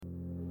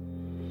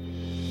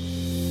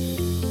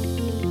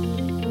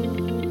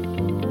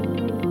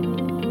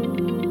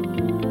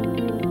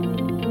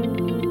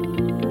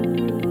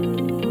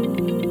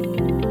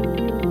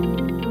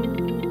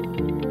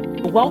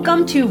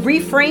Welcome to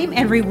Reframe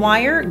and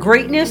Rewire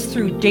Greatness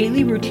Through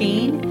Daily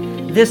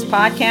Routine. This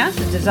podcast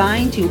is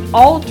designed to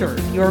alter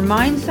your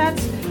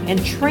mindsets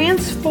and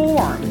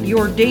transform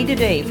your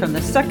day-to-day from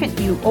the second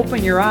you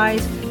open your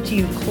eyes to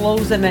you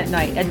close them at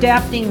night,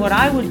 adapting what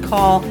I would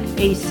call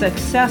a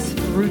success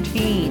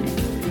routine.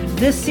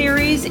 This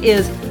series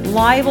is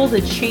liable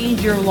to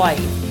change your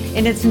life,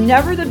 and it's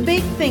never the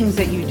big things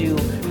that you do,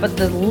 but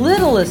the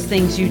littlest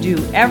things you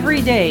do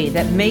every day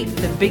that make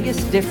the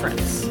biggest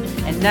difference.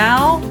 And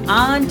now,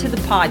 on to the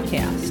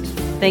podcast.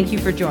 Thank you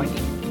for joining.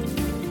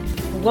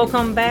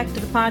 Welcome back to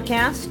the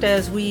podcast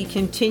as we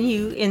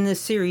continue in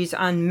this series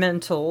on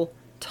mental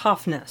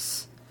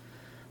toughness.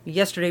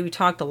 Yesterday we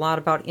talked a lot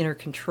about inner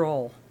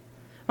control.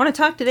 I want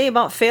to talk today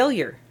about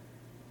failure.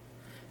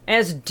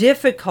 As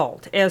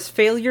difficult as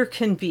failure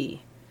can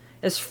be,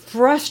 as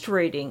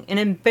frustrating and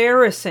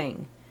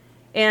embarrassing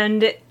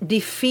and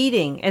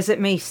defeating as it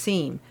may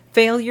seem,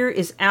 failure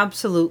is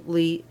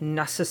absolutely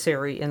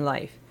necessary in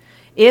life.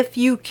 If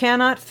you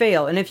cannot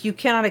fail, and if you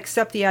cannot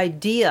accept the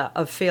idea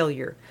of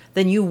failure,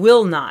 then you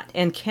will not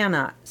and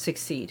cannot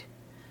succeed.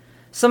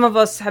 Some of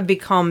us have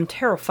become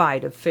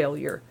terrified of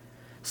failure.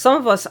 Some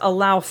of us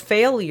allow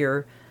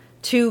failure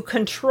to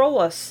control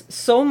us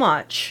so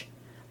much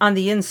on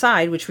the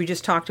inside, which we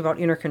just talked about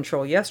inner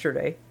control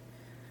yesterday,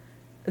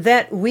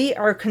 that we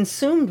are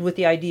consumed with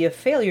the idea of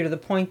failure to the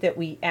point that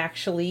we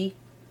actually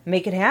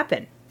make it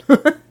happen.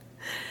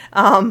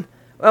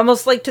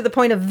 Almost like to the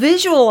point of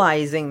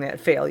visualizing that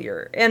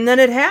failure. And then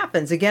it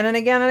happens again and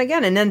again and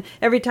again. And then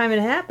every time it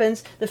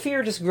happens, the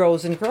fear just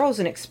grows and grows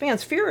and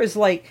expands. Fear is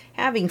like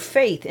having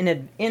faith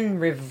in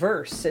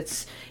reverse.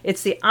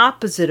 It's the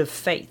opposite of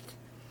faith.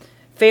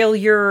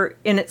 Failure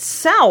in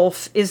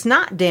itself is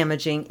not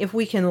damaging if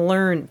we can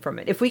learn from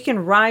it, if we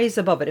can rise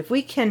above it, if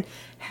we can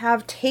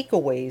have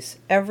takeaways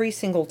every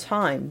single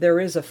time there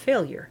is a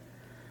failure.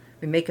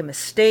 We make a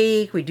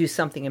mistake, we do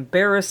something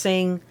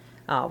embarrassing,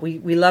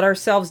 we let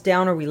ourselves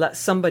down or we let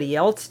somebody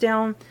else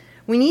down.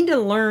 We need to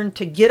learn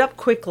to get up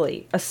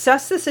quickly,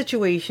 assess the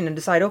situation and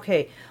decide,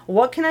 okay,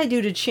 what can I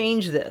do to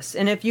change this?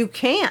 And if you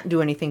can't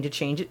do anything to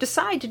change it,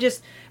 decide to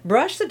just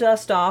brush the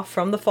dust off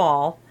from the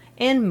fall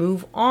and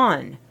move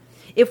on.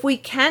 If we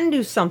can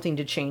do something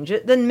to change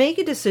it, then make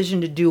a decision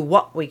to do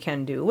what we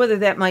can do, whether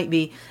that might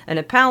be an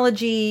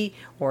apology,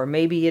 or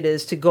maybe it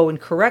is to go and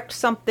correct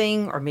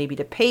something, or maybe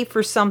to pay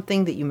for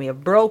something that you may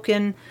have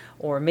broken,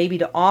 or maybe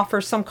to offer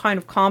some kind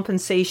of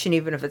compensation,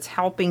 even if it's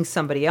helping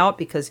somebody out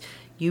because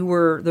you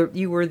were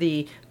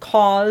the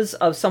cause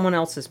of someone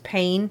else's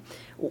pain.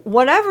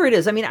 Whatever it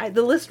is, I mean,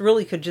 the list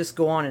really could just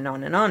go on and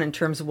on and on in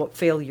terms of what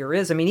failure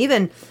is. I mean,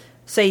 even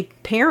say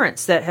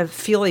parents that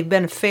feel they've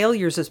been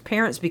failures as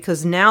parents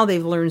because now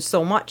they've learned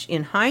so much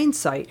in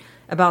hindsight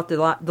about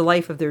the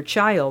life of their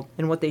child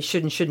and what they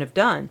should and shouldn't have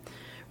done,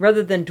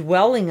 rather than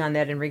dwelling on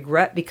that in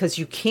regret because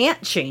you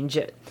can't change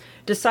it.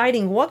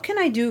 Deciding what can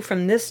I do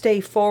from this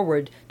day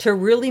forward to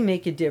really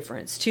make a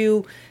difference,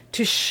 to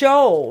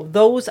show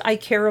those I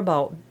care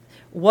about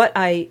what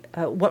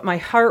my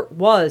heart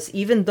was,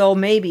 even though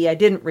maybe I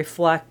didn't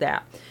reflect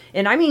that.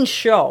 And I mean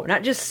show,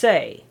 not just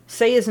say.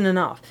 Say isn't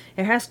enough.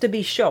 It has to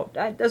be shown.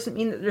 That doesn't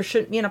mean that there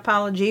shouldn't be an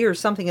apology or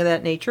something of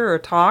that nature, or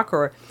talk,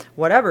 or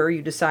whatever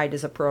you decide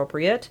is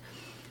appropriate.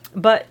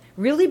 But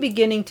really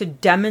beginning to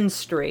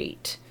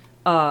demonstrate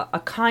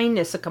a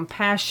kindness, a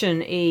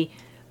compassion,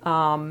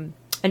 an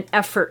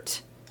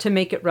effort to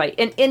make it right.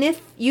 And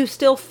if you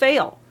still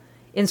fail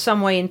in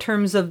some way in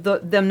terms of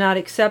them not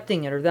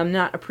accepting it, or them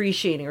not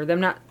appreciating, or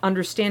them not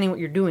understanding what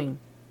you're doing,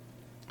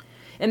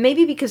 and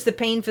maybe because the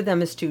pain for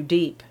them is too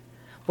deep,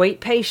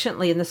 wait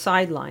patiently in the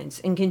sidelines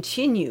and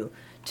continue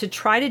to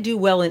try to do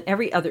well in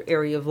every other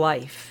area of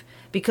life,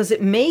 because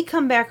it may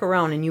come back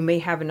around and you may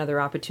have another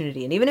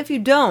opportunity. And even if you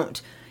don't,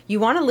 you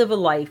want to live a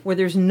life where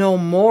there's no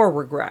more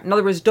regret. In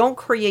other words, don't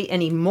create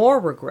any more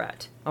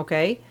regret,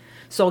 okay?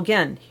 So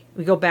again,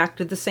 we go back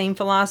to the same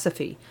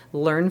philosophy.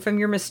 Learn from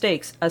your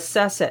mistakes.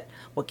 Assess it.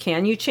 What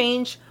can you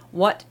change?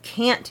 What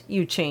can't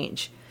you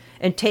change?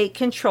 And take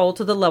control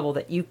to the level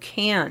that you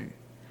can.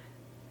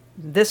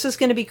 This is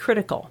going to be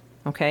critical,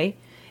 okay?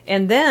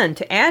 And then,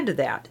 to add to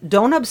that,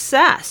 don't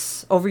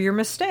obsess over your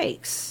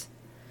mistakes.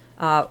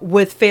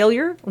 With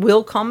failure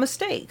will come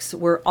mistakes.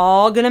 We're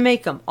all going to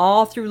make them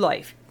all through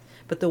life.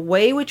 But the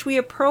way in which we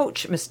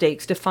approach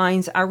mistakes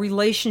defines our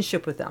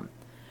relationship with them.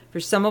 For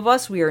some of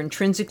us, we are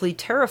intrinsically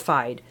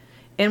terrified,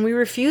 and we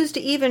refuse to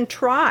even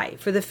try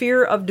for the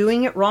fear of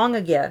doing it wrong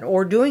again,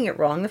 or doing it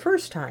wrong the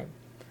first time.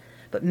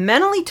 But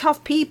mentally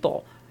tough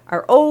people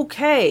are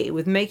okay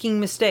with making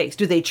mistakes.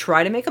 Do they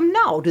try to make them?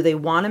 No. Do they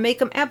want to make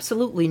them?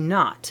 Absolutely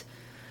not.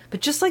 But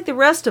just like the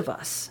rest of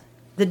us,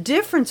 the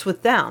difference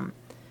with them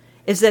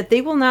is that they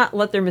will not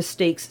let their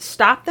mistakes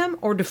stop them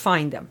or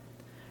define them.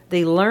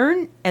 They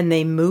learn and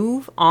they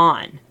move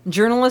on.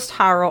 Journalist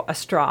Haro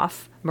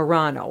Ashraf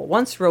Marano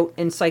once wrote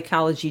in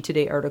Psychology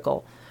Today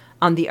article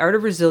on the art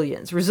of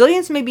resilience.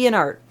 Resilience may be an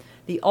art,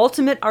 the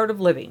ultimate art of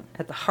living.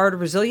 At the heart of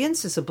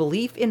resilience is a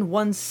belief in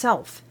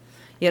oneself,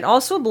 yet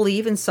also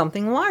believe in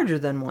something larger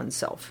than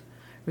oneself.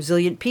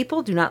 Resilient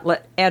people do not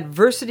let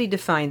adversity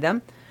define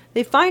them.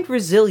 They find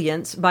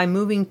resilience by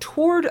moving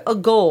toward a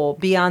goal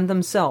beyond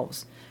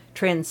themselves,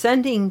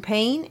 transcending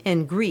pain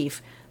and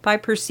grief by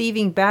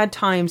perceiving bad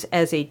times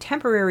as a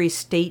temporary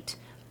state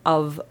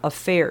of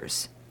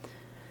affairs.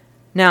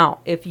 Now,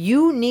 if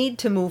you need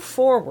to move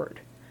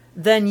forward,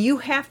 then you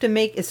have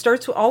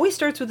to always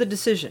starts with a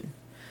decision.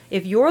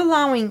 If you're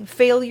allowing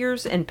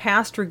failures and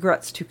past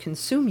regrets to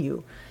consume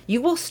you,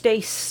 you will stay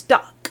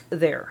stuck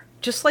there,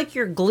 just like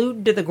you're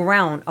glued to the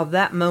ground of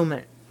that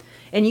moment.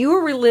 And you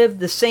will relive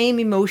the same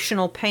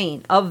emotional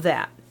pain of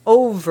that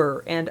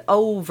over and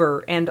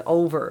over and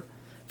over.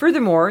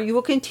 Furthermore, you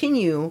will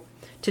continue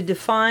to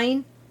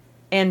define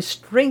and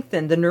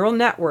strengthen the neural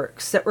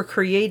networks that were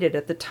created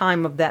at the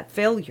time of that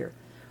failure,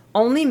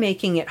 only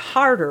making it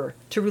harder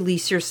to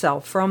release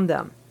yourself from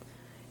them.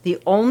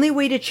 The only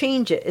way to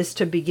change it is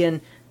to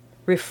begin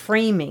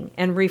reframing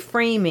and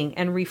reframing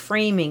and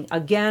reframing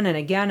again and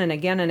again and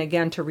again and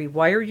again to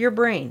rewire your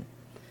brain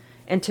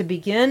and to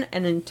begin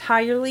an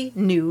entirely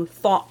new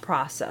thought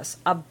process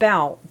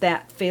about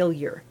that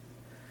failure.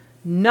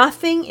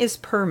 Nothing is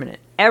permanent.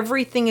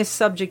 Everything is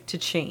subject to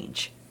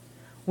change.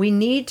 We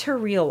need to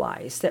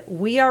realize that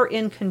we are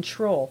in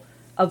control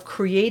of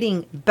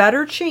creating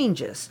better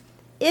changes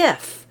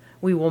if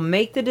we will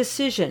make the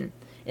decision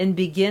and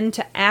begin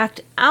to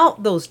act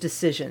out those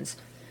decisions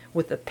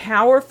with a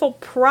powerful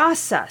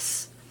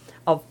process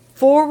of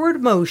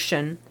forward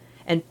motion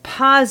and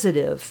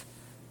positive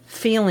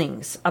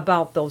feelings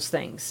about those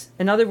things.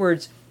 In other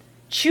words,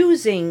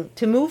 choosing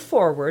to move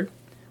forward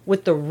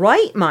with the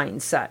right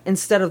mindset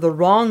instead of the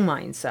wrong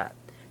mindset,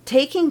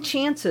 taking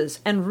chances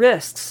and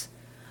risks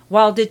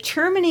while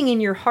determining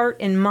in your heart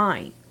and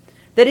mind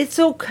that it's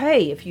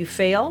okay if you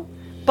fail,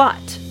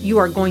 but you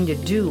are going to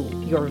do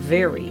your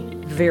very,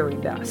 very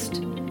best.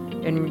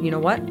 And you know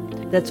what?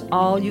 That's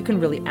all you can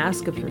really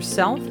ask of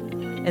yourself,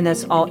 and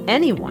that's all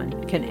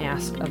anyone can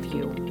ask of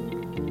you.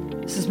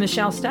 This is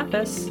Michelle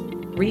Steffes,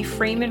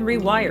 Reframe and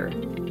Rewire.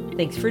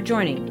 Thanks for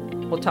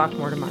joining. We'll talk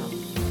more tomorrow.